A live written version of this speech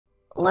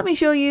Let me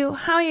show you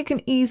how you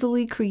can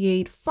easily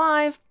create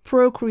 5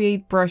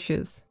 Procreate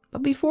brushes.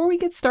 But before we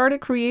get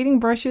started creating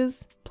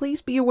brushes, please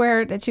be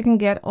aware that you can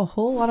get a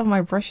whole lot of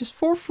my brushes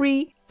for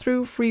free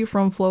through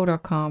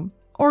freefromflow.com.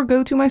 Or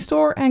go to my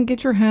store and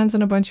get your hands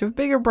on a bunch of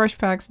bigger brush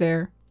packs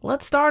there.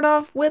 Let's start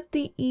off with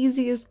the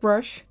easiest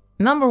brush.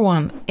 Number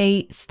 1,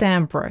 a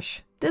stamp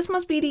brush. This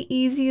must be the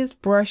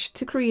easiest brush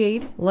to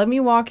create. Let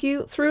me walk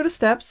you through the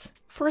steps.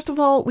 First of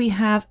all, we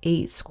have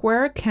a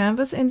square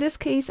canvas. In this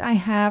case, I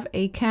have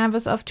a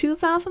canvas of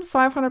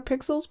 2500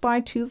 pixels by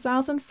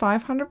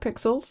 2500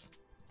 pixels.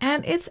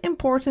 And it's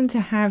important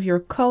to have your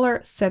color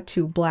set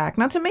to black.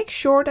 Now, to make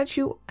sure that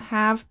you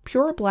have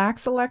pure black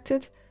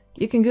selected,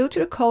 you can go to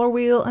the color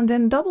wheel and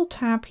then double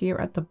tap here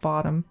at the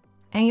bottom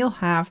and you'll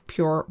have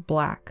pure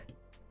black.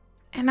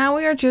 And now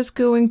we are just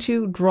going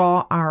to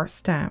draw our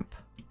stamp.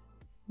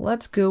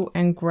 Let's go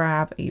and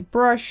grab a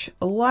brush,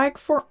 like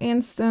for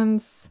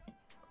instance,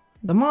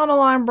 the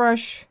monoline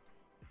brush.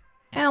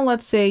 And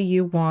let's say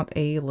you want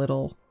a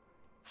little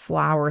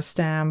flower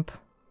stamp.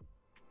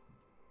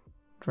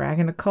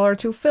 Dragging the color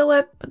to fill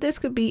it, but this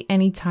could be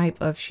any type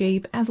of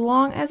shape as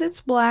long as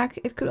it's black.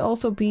 It could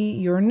also be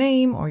your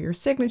name or your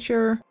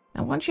signature.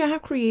 And once you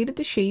have created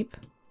the shape,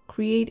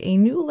 create a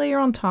new layer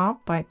on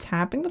top by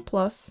tapping the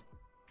plus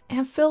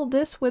and fill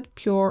this with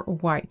pure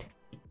white.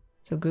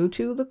 So go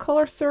to the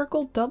color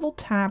circle, double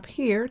tap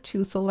here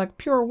to select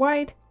pure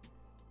white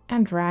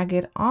and drag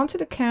it onto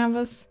the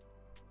canvas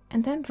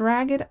and then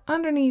drag it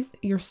underneath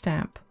your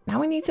stamp. Now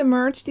we need to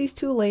merge these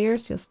two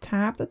layers. Just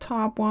tap the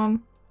top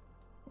one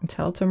and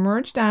tell it to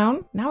merge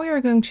down. Now we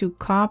are going to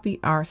copy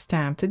our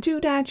stamp. To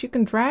do that, you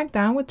can drag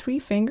down with 3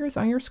 fingers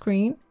on your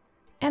screen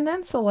and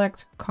then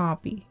select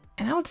copy.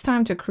 And now it's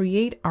time to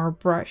create our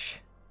brush.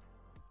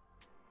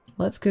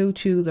 Let's go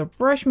to the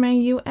brush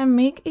menu and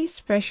make a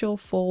special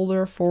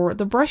folder for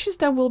the brushes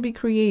that we'll be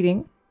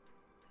creating.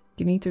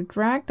 You need to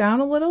drag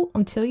down a little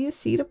until you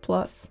see the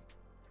plus.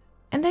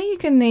 And then you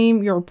can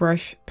name your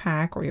brush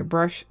pack or your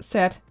brush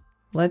set.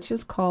 Let's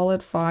just call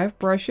it 5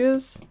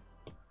 brushes.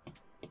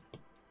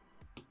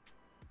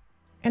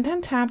 And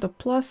then tap the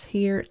plus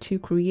here to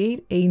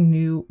create a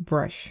new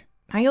brush.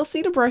 Now you'll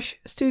see the brush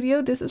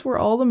studio. This is where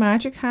all the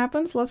magic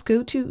happens. Let's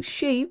go to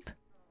shape,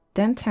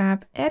 then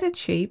tap edit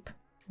shape.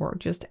 Or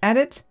just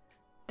edit,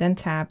 then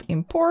tap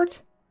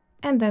import,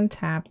 and then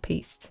tap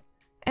paste.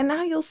 And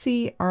now you'll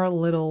see our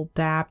little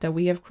dab that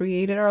we have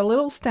created, our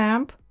little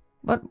stamp,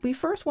 but we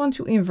first want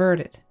to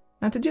invert it.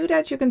 Now to do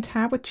that, you can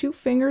tap with 2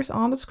 fingers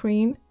on the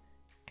screen.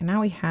 And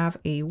now we have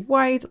a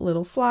white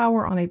little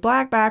flower on a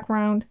black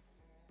background.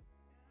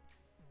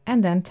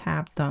 And then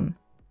tap done.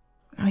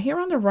 Now here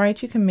on the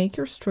right, you can make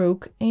your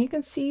stroke and you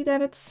can see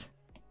that it's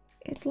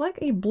like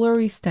a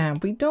blurry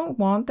stamp. We don't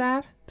want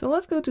that. So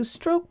let's go to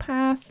stroke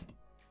path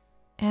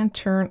and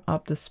turn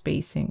up the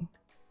spacing.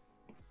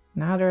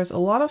 Now there's a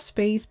lot of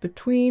space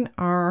between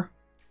our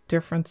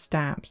different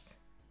stamps.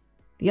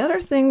 The other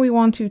thing we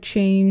want to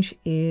change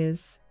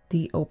is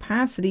the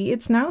opacity.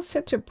 It's now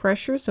set to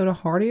pressure, so the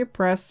harder you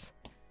press,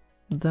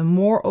 the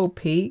more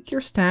opaque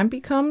your stamp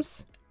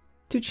becomes.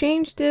 To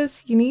change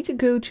this, you need to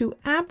go to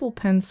Apple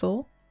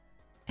Pencil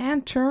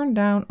and turn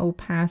down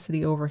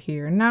opacity over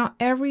here. Now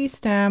every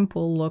stamp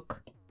will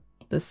look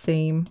the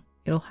same.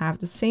 It'll have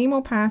the same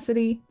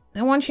opacity.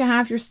 Then once you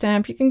have your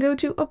stamp, you can go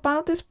to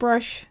About This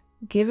Brush,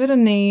 give it a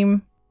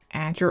name,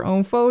 add your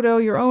own photo,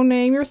 your own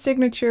name, your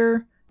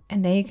signature,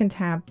 and then you can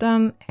tap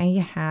done and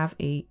you have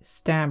a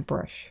stamp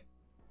brush.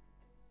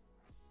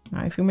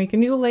 Now if you make a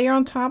new layer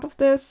on top of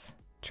this,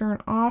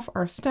 turn off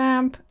our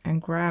stamp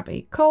and grab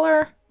a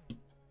color,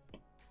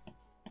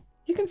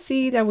 you can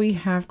see that we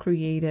have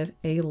created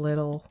a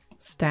little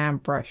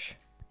stamp brush.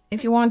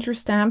 If you want your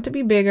stamp to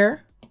be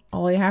bigger,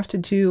 all you have to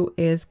do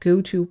is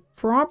go to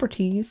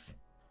Properties.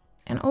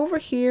 And over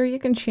here, you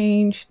can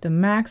change the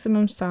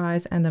maximum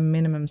size and the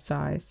minimum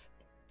size.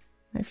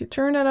 If you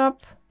turn it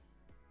up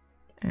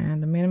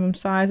and the minimum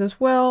size as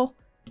well,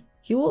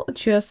 you will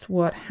adjust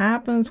what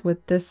happens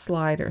with this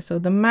slider. So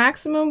the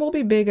maximum will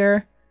be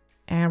bigger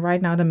and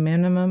right now the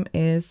minimum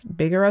is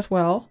bigger as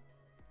well.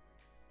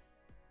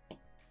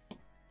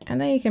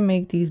 And then you can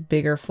make these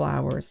bigger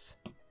flowers.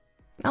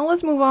 Now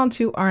let's move on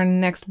to our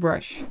next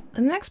brush.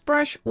 The next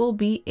brush will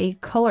be a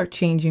color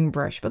changing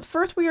brush, but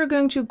first we are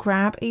going to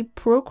grab a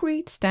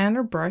Procreate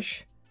standard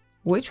brush,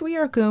 which we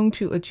are going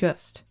to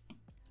adjust.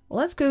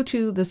 Let's go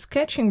to the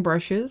sketching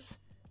brushes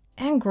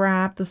and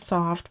grab the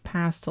soft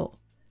pastel.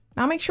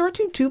 Now make sure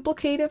to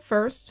duplicate it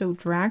first, so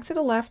drag to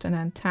the left and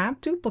then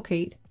tap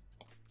duplicate,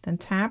 then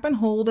tap and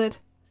hold it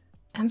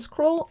and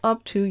scroll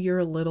up to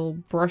your little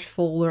brush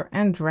folder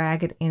and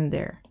drag it in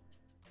there.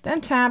 Then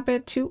tap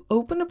it to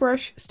open the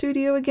brush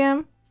studio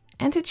again.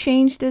 And to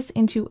change this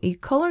into a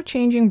color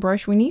changing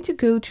brush, we need to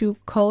go to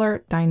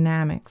color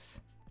dynamics.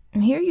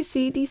 And here you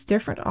see these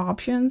different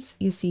options.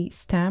 You see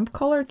stamp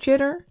color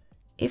jitter.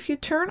 If you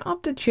turn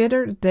up the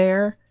jitter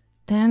there,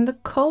 then the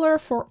color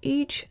for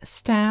each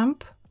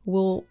stamp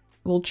will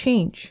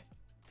change.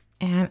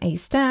 And a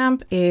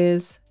stamp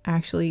is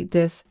actually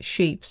this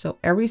shape. So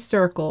every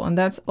circle, and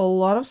that's a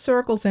lot of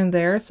circles in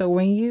there. So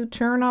when you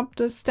turn up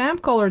the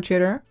stamp color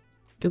jitter,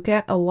 you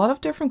get a lot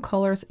of different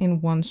colors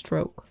in one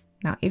stroke.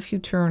 Now, if you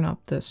turn up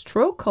the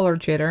stroke color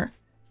jitter,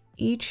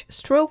 each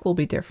stroke will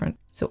be different.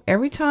 So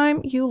every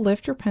time you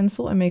lift your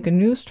pencil and make a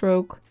new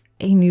stroke,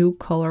 a new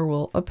color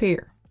will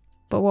appear.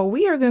 But what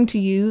we are going to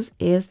use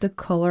is the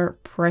color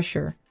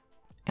pressure.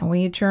 And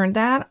when you turn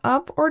that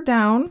up or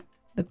down,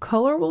 the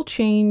color will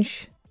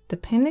change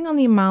depending on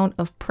the amount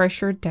of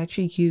pressure that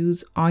you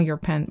use on your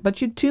pen.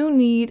 But you do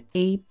need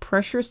a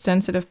pressure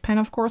sensitive pen,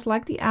 of course,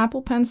 like the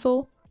Apple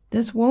Pencil.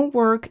 This won't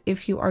work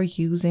if you are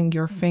using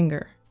your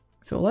finger.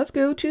 So let's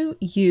go to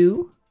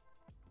U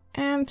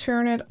and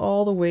turn it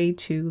all the way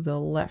to the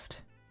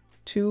left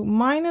to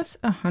minus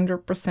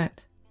 100%.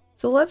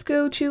 So let's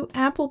go to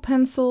Apple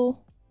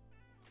Pencil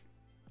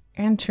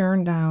and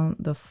turn down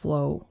the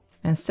flow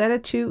and set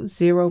it to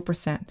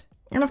 0%.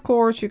 And of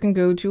course you can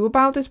go to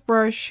about this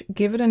brush,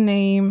 give it a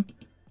name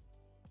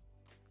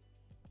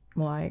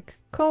like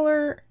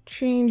color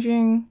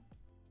changing,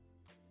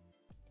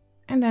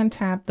 and then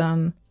tap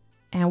done.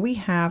 And we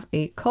have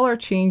a color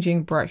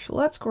changing brush.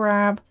 Let's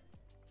grab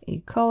a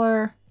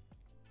color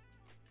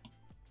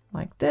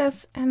like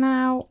this. And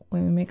now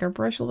when we make our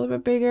brush a little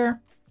bit bigger,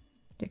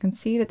 you can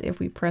see that if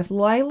we press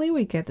lightly,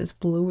 we get this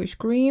bluish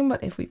green,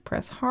 but if we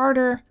press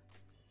harder,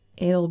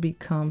 it'll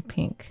become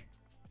pink.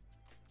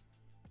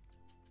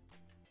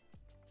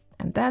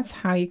 And that's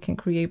how you can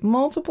create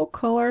multiple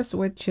colors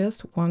with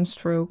just one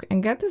stroke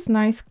and get this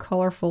nice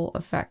colorful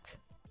effect.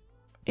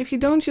 If you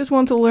don't just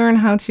want to learn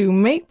how to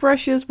make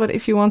brushes, but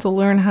if you want to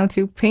learn how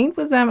to paint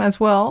with them as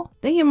well,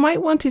 then you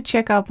might want to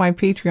check out my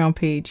Patreon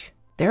page.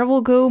 There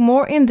we'll go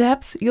more in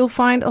depth. You'll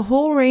find a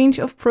whole range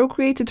of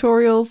Procreate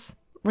tutorials,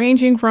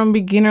 ranging from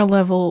beginner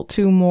level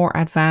to more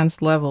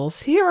advanced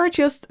levels. Here are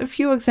just a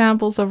few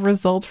examples of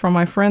results from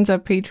my friends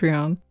at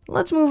Patreon.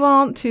 Let's move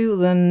on to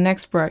the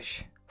next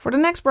brush. For the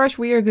next brush,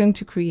 we are going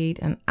to create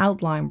an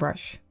outline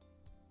brush.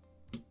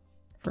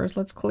 First,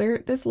 let's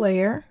clear this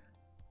layer.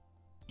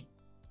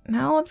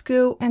 Now let's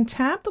go and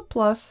tap the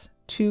plus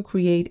to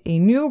create a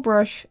new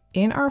brush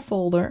in our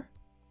folder.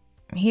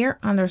 Here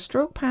under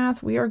stroke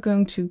path, we are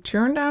going to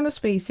turn down the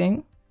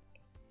spacing.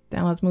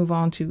 Then let's move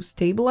on to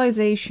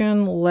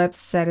stabilization. Let's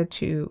set it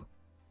to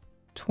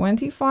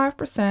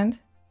 25%.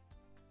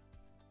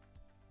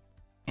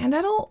 And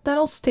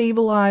that'll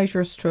stabilize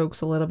your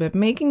strokes a little bit,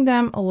 making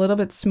them a little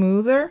bit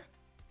smoother.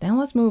 Then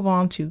let's move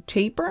on to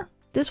taper.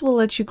 This will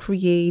let you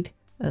create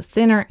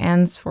thinner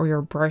ends for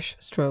your brush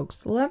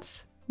strokes.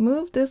 Let's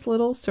move this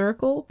little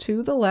circle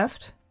to the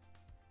left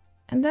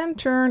and then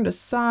turn the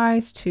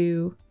size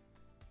to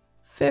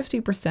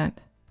 50%.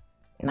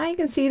 Now you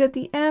can see that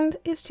the end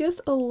is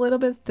just a little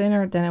bit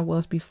thinner than it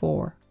was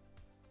before.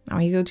 Now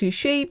you go to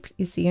shape,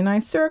 you see a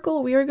nice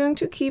circle. We are going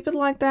to keep it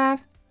like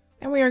that.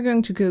 And we are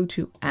going to go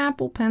to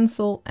Apple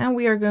Pencil and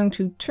we are going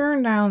to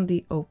turn down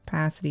the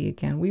opacity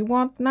again. We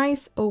want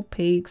nice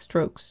opaque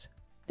strokes.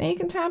 Then you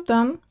can tap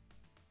done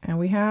and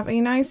we have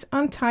a nice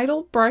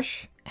untitled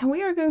brush and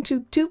we are going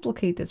to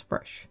duplicate this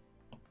brush.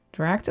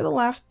 Drag to the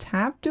left,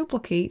 tap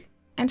duplicate,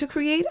 and to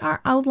create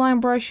our outline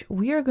brush,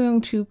 we are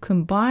going to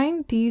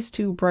combine these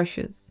two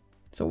brushes.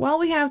 So while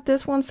we have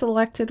this one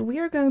selected, we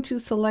are going to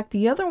select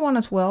the other one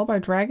as well by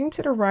dragging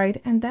to the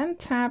right and then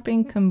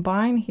tapping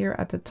combine here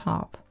at the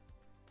top.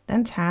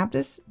 Then tap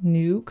this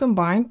new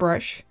combined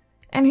brush.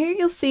 And here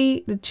you'll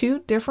see the two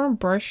different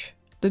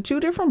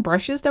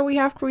brushes that we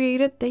have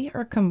created, they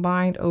are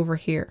combined over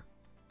here.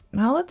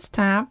 Now let's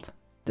tap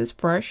this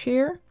brush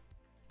here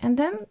and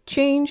then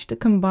change the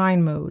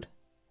combine mode.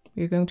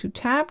 We're going to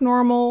tap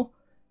normal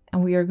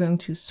and we are going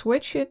to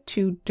switch it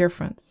to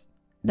difference.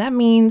 That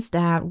means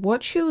that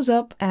what shows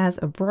up as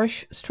a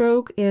brush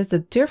stroke is the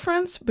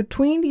difference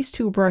between these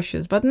two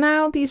brushes. But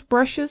now these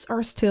brushes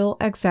are still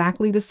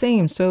exactly the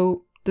same.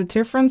 So the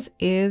difference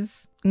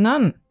is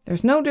none.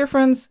 There's no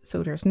difference,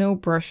 so there's no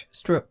brush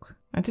stroke.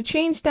 And to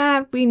change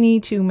that, we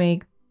need to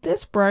make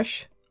this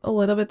brush a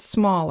little bit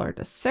smaller.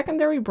 The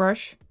secondary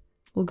brush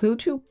will go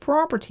to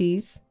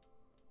properties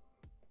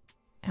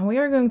and we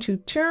are going to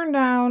turn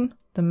down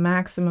the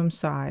maximum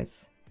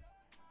size.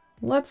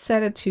 Let's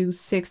set it to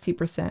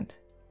 60%.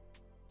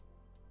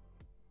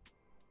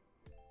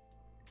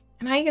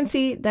 And now you can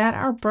see that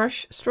our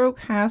brush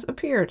stroke has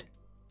appeared.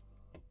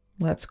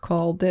 Let's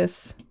call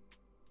this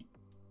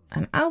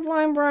an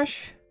outline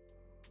brush,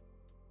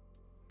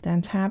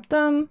 then tap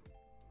done.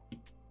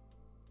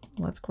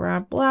 Let's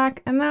grab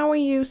black, and now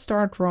when you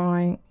start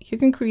drawing, you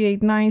can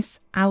create nice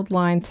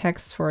outline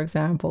text, for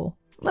example.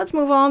 Let's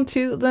move on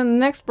to the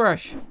next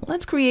brush.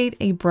 Let's create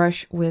a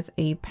brush with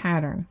a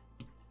pattern.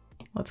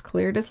 Let's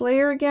clear this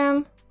layer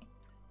again.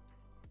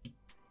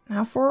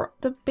 Now for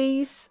the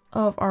base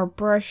of our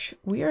brush,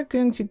 we are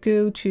going to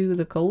go to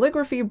the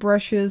calligraphy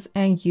brushes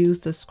and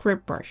use the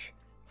script brush.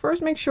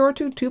 First, make sure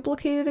to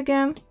duplicate it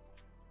again.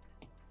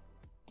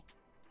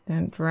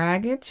 Then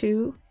drag it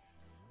to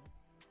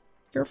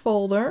your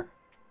folder.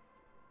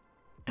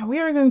 And we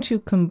are going to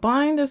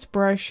combine this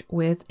brush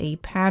with a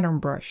pattern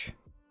brush.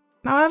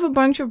 Now I have a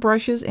bunch of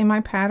brushes in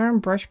my pattern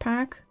brush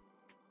pack.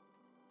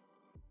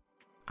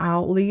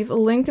 I'll leave a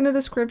link in the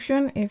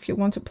description if you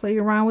want to play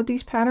around with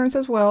these patterns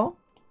as well.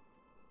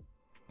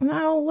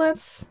 Now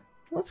let's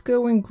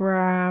go and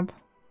grab,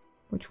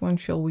 which one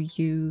shall we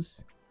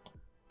use?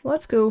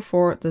 Let's go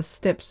for the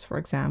steps, for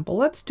example.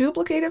 Let's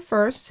duplicate it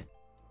first,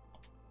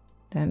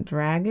 then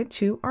drag it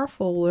to our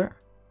folder.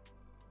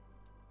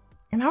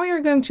 And now we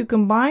are going to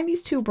combine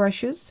these two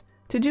brushes.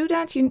 To do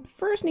that, you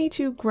first need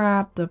to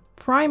grab the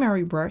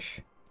primary brush,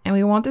 and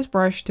we want this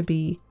brush to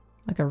be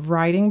like a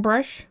writing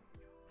brush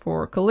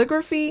for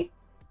calligraphy,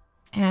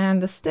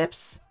 and the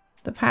steps,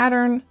 the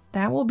pattern,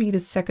 that will be the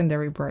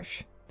secondary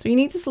brush. So you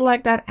need to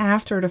select that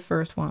after the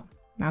first one.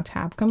 Now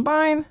tap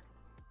combine,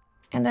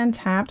 and then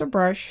tap the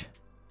brush,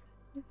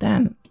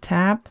 then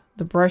tap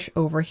the brush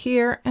over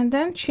here, and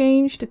then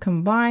change the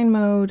combine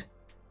mode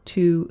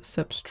to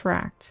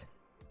subtract.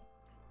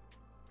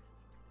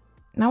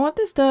 Now what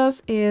this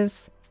does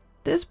is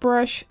this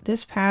brush,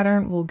 this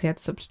pattern will get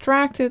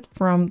subtracted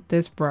from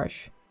this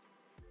brush.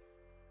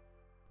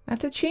 Now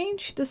to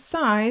change the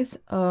size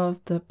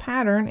of the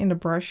pattern in the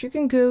brush, you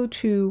can go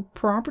to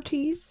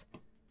Properties.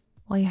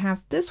 While you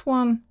have this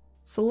one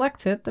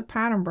selected, the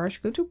pattern brush,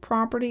 go to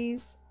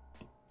Properties.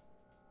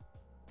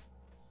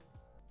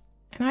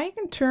 And now you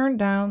can turn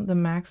down the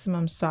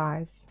maximum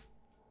size.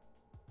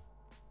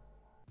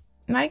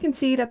 Now you can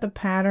see that the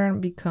pattern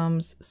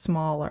becomes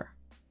smaller.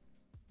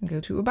 Go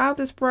to About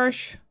this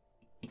brush.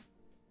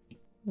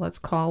 Let's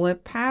call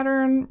it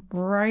Pattern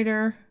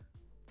Writer.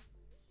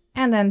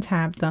 And then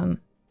tap Done.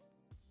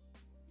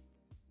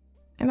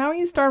 And now when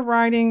you start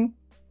writing,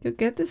 you'll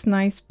get this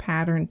nice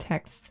pattern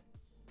text.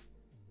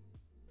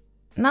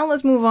 Now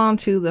let's move on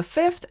to the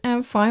fifth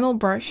and final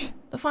brush.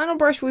 The final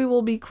brush we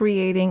will be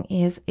creating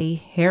is a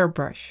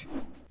hairbrush.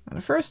 Now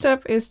the first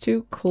step is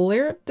to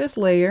clear this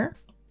layer.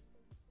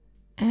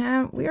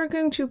 And we are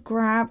going to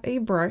grab a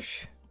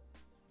brush.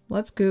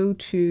 Let's go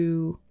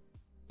to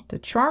the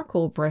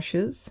charcoal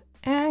brushes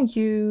and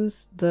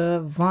use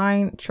the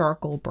Vine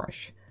charcoal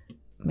brush.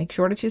 Make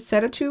sure that you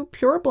set it to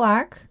pure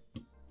black.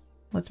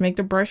 Let's make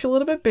the brush a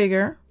little bit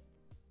bigger,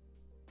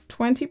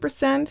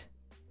 20%.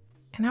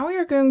 And now we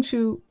are going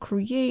to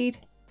create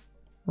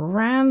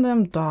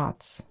random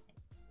dots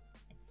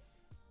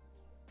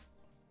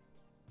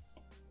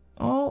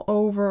all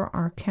over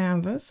our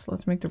canvas.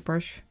 Let's make the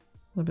brush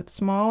a little bit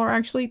smaller,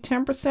 actually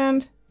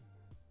 10%.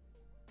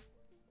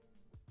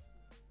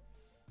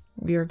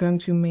 We are going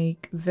to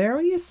make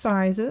various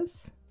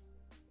sizes.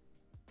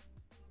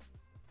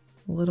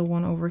 A little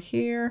one over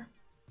here.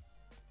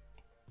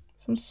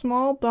 Some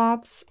small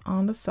dots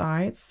on the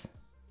sides.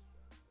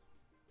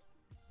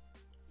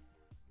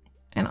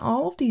 And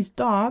all of these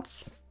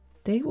dots,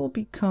 they will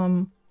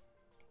become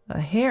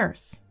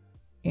hairs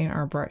in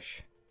our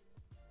brush.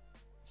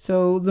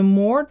 So the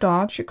more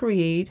dots you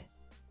create,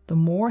 the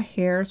more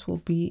hairs will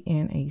be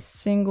in a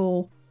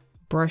single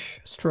brush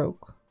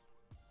stroke.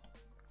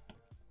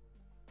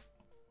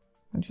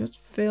 And just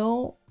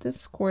fill this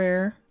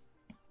square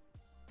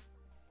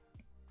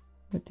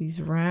with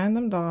these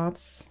random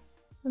dots.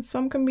 And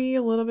some can be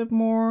a little bit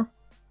more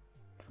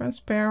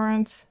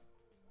transparent.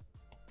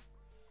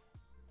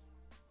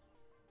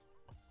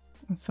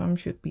 And some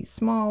should be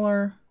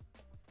smaller.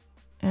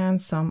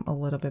 And some a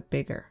little bit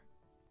bigger.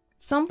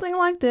 Something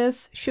like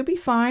this should be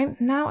fine.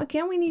 Now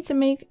again, we need to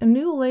make a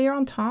new layer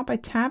on top by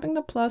tapping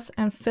the plus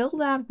and fill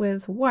that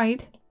with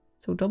white.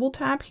 So double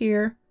tap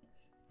here,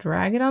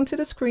 drag it onto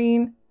the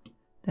screen.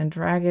 Then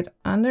drag it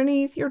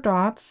underneath your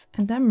dots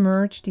and then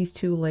merge these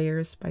two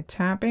layers by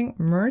tapping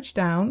merge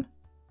down.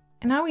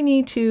 And now we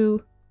need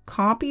to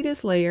copy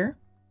this layer.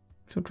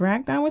 So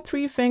drag down with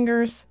 3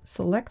 fingers,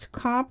 select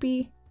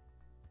copy.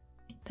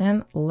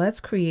 Then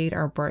let's create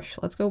our brush.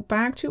 Let's go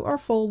back to our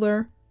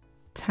folder,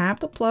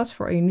 tap the plus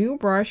for a new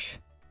brush,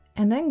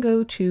 and then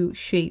go to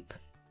shape.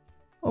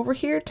 Over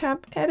here,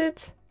 tap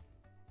edit,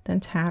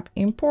 then tap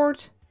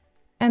import,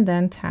 and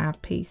then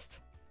tap paste.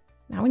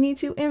 Now we need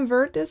to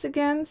invert this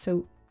again,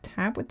 so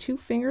tap with 2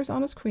 fingers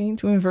on the screen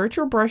to invert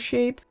your brush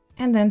shape,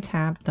 and then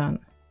tap done.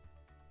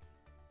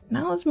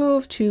 Now let's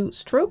move to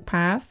stroke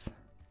path,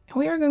 and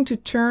we are going to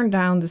turn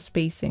down the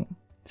spacing,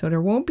 so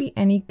there won't be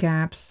any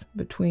gaps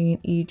between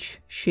each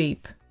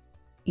shape,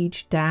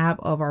 each dab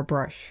of our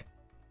brush.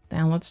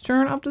 Then let's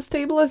turn up the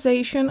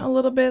stabilization a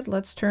little bit.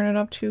 Let's turn it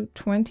up to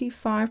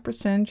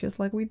 25%, just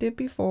like we did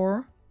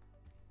before.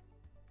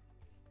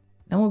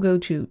 Then we'll go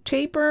to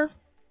taper.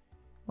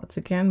 Let's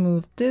again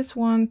move this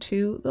one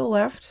to the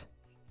left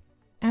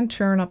and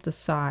turn up the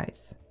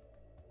size.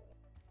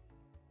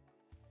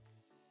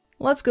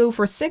 Let's go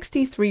for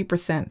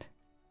 63%.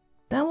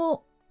 Then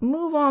we'll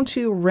move on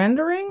to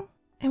rendering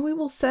and we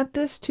will set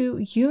this to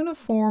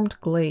uniformed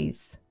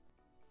glaze.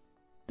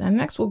 Then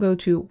next we'll go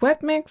to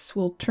wet mix.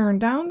 We'll turn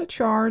down the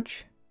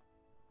charge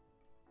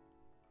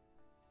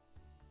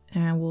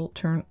and we'll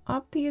turn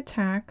up the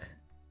attack.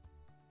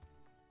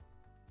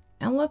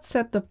 And let's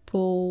set the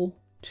pull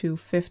to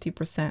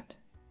 50%.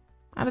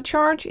 Now the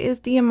charge is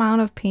the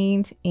amount of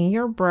paint in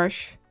your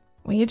brush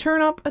When you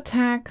turn up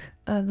attack,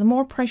 the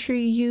more pressure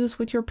you use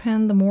with your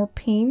pen, the more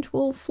paint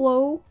will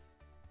flow.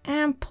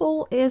 And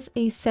pull is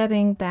a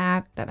setting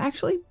that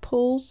actually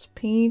pulls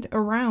paint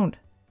around.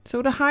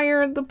 So the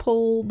higher the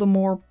pull, the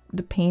more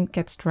the paint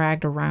gets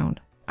dragged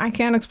around. I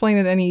can't explain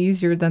it any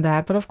easier than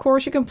that, but of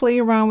course you can play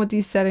around with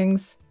these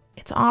settings.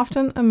 It's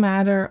often a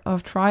matter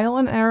of trial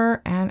and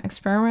error and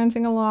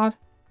experimenting a lot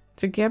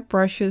to get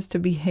brushes to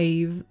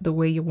behave the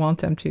way you want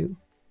them to.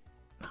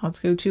 Let's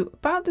go to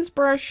about this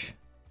brush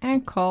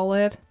and call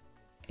it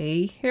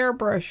a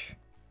hairbrush.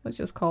 Let's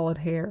just call it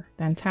hair.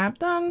 Then tap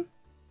done.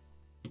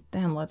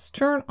 Then let's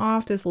turn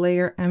off this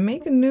layer and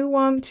make a new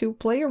one to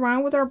play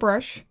around with our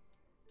brush.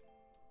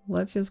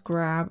 Let's just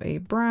grab a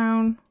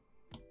brown.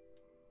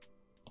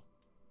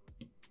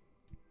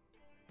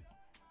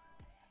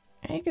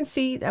 And you can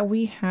see that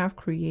we have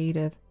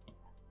created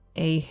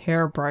a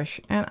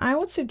hairbrush. And I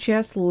would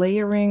suggest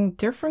layering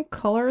different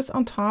colors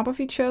on top of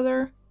each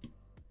other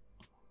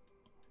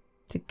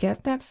to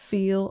get that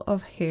feel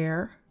of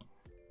hair.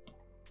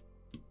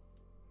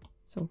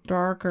 So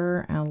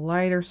darker and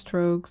lighter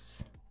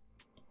strokes.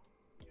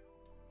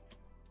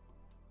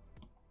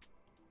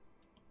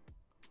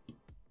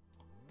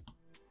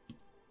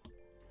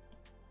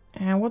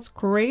 And what's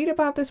great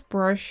about this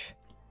brush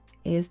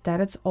is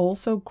that it's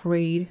also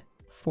great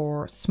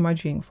for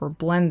smudging, for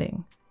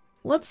blending.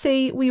 Let's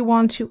say we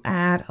want to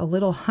add a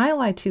little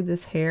highlight to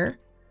this hair.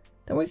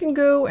 Then we can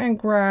go and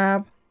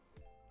grab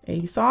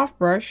a soft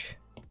brush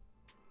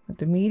with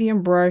the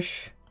medium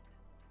brush.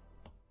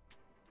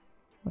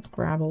 Let's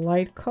grab a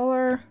light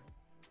color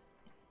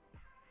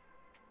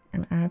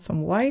and add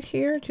some light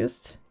here,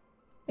 just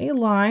a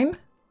line.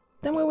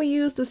 Then when we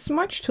use the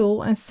smudge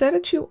tool and set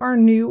it to our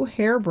new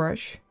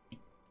hairbrush,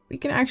 we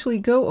can actually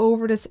go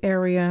over this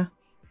area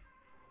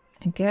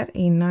and get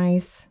a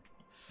nice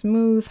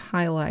smooth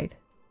highlight.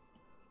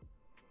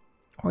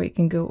 Or you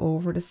can go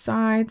over the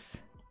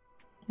sides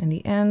and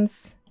the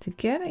ends to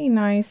get a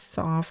nice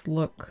soft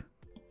look.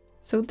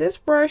 So this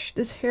brush,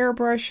 this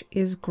hairbrush,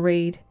 is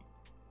great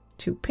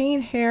to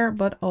paint hair,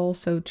 but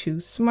also to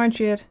smudge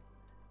it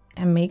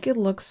and make it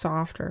look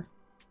softer.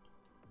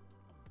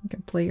 You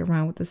can play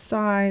around with the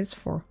size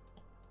for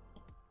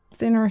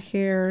thinner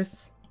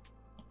hairs.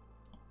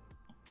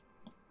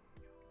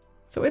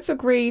 So it's a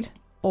great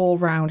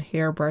all-round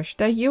hairbrush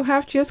that you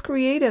have just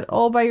created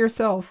all by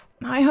yourself.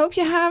 I hope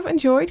you have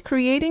enjoyed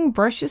creating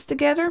brushes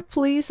together.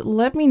 Please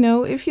let me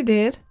know if you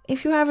did.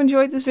 If you have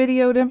enjoyed this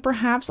video, then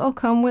perhaps I'll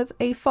come with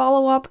a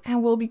follow-up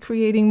and we'll be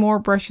creating more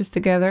brushes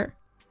together.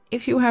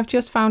 If you have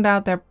just found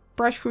out that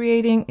brush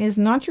creating is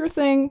not your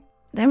thing,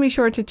 then be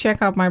sure to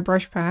check out my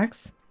brush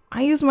packs.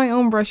 I use my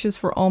own brushes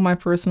for all my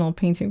personal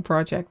painting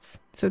projects.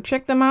 So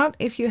check them out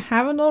if you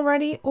haven't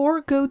already,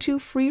 or go to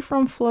Free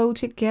From Flow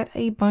to get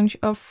a bunch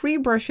of free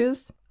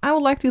brushes. I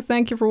would like to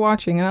thank you for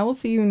watching, and I will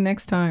see you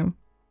next time.